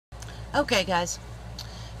Okay, guys.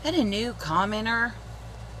 Had a new commenter.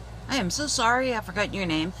 I am so sorry I forgot your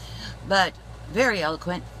name, but very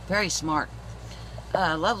eloquent, very smart,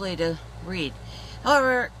 lovely to read.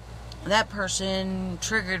 However, that person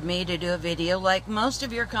triggered me to do a video, like most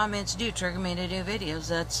of your comments do trigger me to do videos.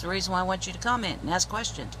 That's the reason why I want you to comment and ask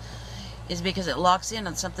questions, is because it locks in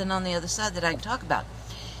on something on the other side that I can talk about.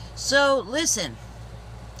 So, listen,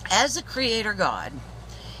 as a creator God,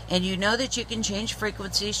 and you know that you can change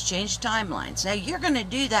frequencies, change timelines. Now, you're going to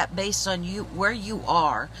do that based on where you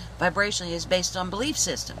are vibrationally, is based on belief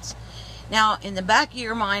systems. Now, in the back of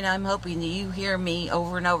your mind, I'm hoping that you hear me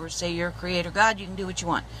over and over say, you're a creator God, you can do what you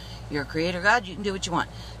want. You're a creator God, you can do what you want.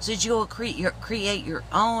 So that you will create your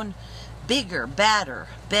own bigger, badder,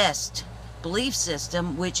 best belief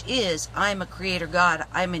system, which is, I'm a creator God,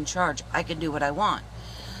 I'm in charge, I can do what I want.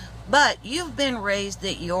 But you've been raised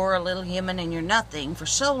that you're a little human and you're nothing for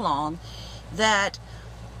so long that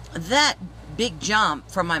that big jump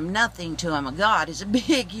from I'm nothing to I'm a God is a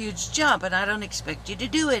big, huge jump, and I don't expect you to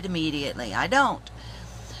do it immediately. I don't.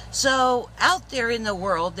 So out there in the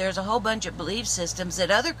world, there's a whole bunch of belief systems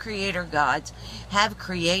that other creator gods have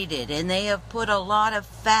created, and they have put a lot of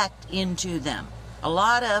fact into them, a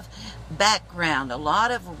lot of background, a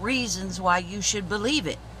lot of reasons why you should believe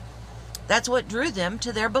it. That's what drew them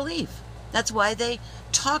to their belief. That's why they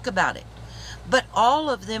talk about it. But all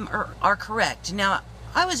of them are correct. Now,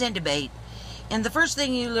 I was in debate, and the first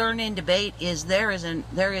thing you learn in debate is there is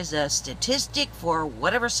a statistic for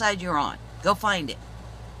whatever side you're on. Go find it.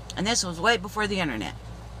 And this was way before the internet.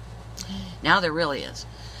 Now there really is.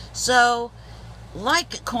 So,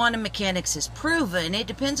 like quantum mechanics has proven, it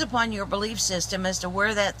depends upon your belief system as to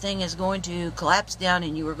where that thing is going to collapse down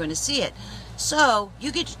and you are going to see it. So,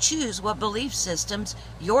 you get to choose what belief systems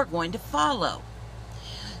you're going to follow.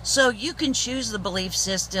 So, you can choose the belief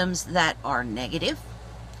systems that are negative,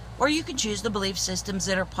 or you can choose the belief systems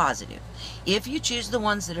that are positive. If you choose the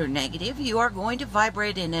ones that are negative, you are going to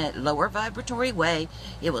vibrate in a lower vibratory way.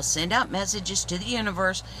 It will send out messages to the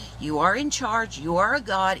universe. You are in charge. You are a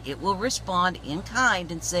God. It will respond in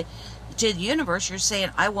kind and say to the universe, you're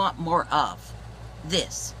saying, I want more of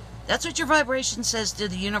this. That's what your vibration says to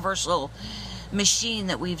the universal machine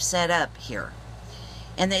that we've set up here.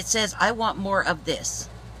 And it says, I want more of this.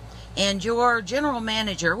 And your general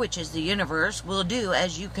manager, which is the universe, will do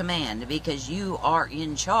as you command, because you are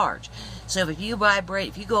in charge. So if you vibrate,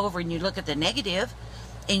 if you go over and you look at the negative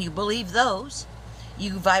and you believe those,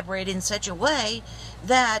 you vibrate in such a way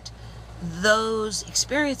that those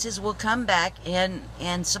experiences will come back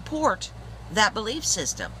and support that belief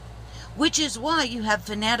system. Which is why you have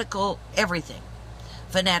fanatical everything.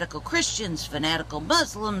 Fanatical Christians, fanatical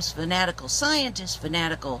Muslims, fanatical scientists,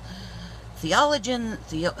 fanatical theologian,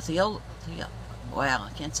 well,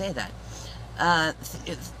 I can't say that.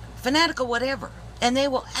 Fanatical whatever. And they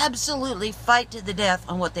will absolutely fight to the death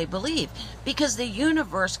on what they believe, because the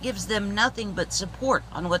universe gives them nothing but support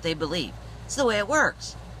on what they believe. It's the way it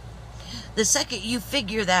works. The second you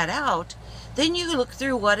figure that out, then you look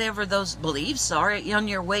through whatever those beliefs are on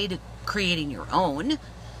your way to creating your own,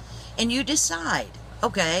 and you decide,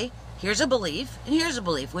 okay, here's a belief, and here's a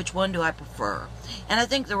belief. Which one do I prefer? And I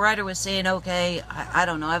think the writer was saying, okay, I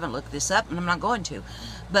don't know, I haven't looked this up, and I'm not going to.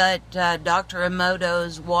 But Dr.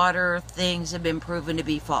 Emoto's water things have been proven to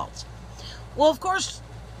be false. Well, of course,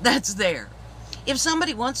 that's there. If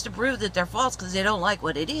somebody wants to prove that they're false because they don't like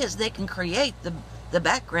what it is, they can create the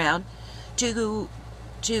background to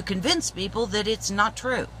convince people that it's not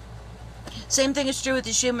true. Same thing is true with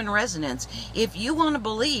the Schumann resonance. If you want to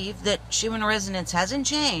believe that Schumann resonance hasn't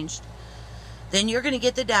changed, then you're going to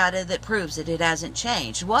get the data that proves that it hasn't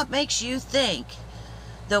changed. What makes you think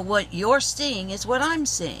that what you're seeing is what I'm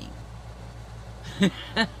seeing?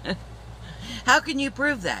 How can you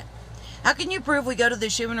prove that? How can you prove we go to the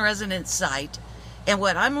Schumann resonance site and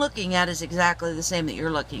what I'm looking at is exactly the same that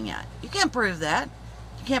you're looking at? You can't prove that.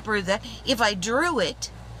 You can't prove that. If I drew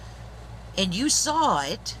it and you saw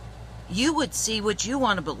it, you would see what you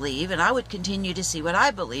want to believe, and I would continue to see what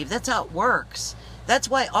I believe. That's how it works. That's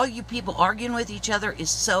why all you people arguing with each other is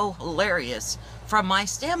so hilarious from my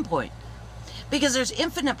standpoint. Because there's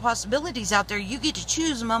infinite possibilities out there. You get to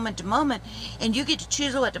choose moment to moment, and you get to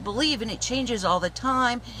choose what to believe, and it changes all the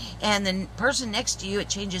time. And the person next to you, it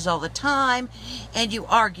changes all the time, and you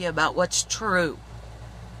argue about what's true.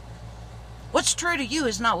 What's true to you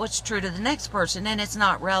is not what's true to the next person, and it's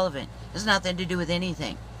not relevant. It has nothing to do with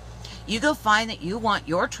anything. You go find that you want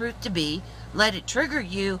your truth to be. Let it trigger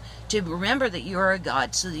you to remember that you are a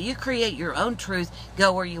God, so that you create your own truth,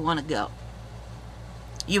 go where you want to go.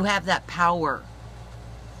 You have that power.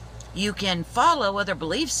 You can follow other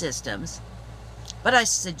belief systems But I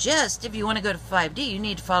suggest if you want to go to 5D, you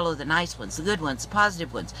need to follow the nice ones, the good ones, the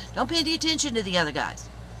positive ones. Don't pay any attention to the other guys.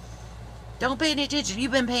 Don't pay any attention.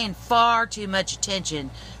 You've been paying far too much attention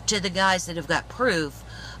to the guys that have got proof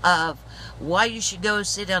of why you should go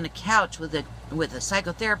sit on a couch with a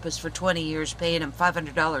psychotherapist for 20 years paying them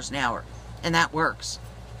 $500 an hour, and that works.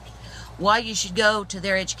 Why you should go to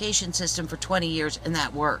their education system for 20 years, and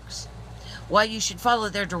that works. Why you should follow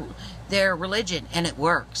their religion, and it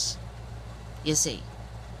works. You see.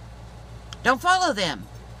 Don't follow them.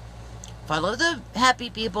 Follow the happy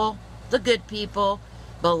people, the good people.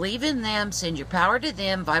 Believe in them. Send your power to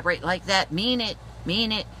them. Vibrate like that. Mean it.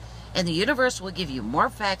 Mean it. And the universe will give you more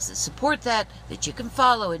facts that support that you can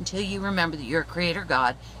follow until you remember that you're a creator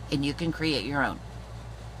God and you can create your own.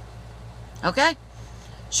 Okay?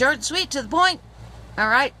 Short and sweet, to the point. All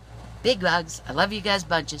right? Big hugs. I love you guys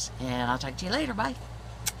bunches. And I'll talk to you later. Bye.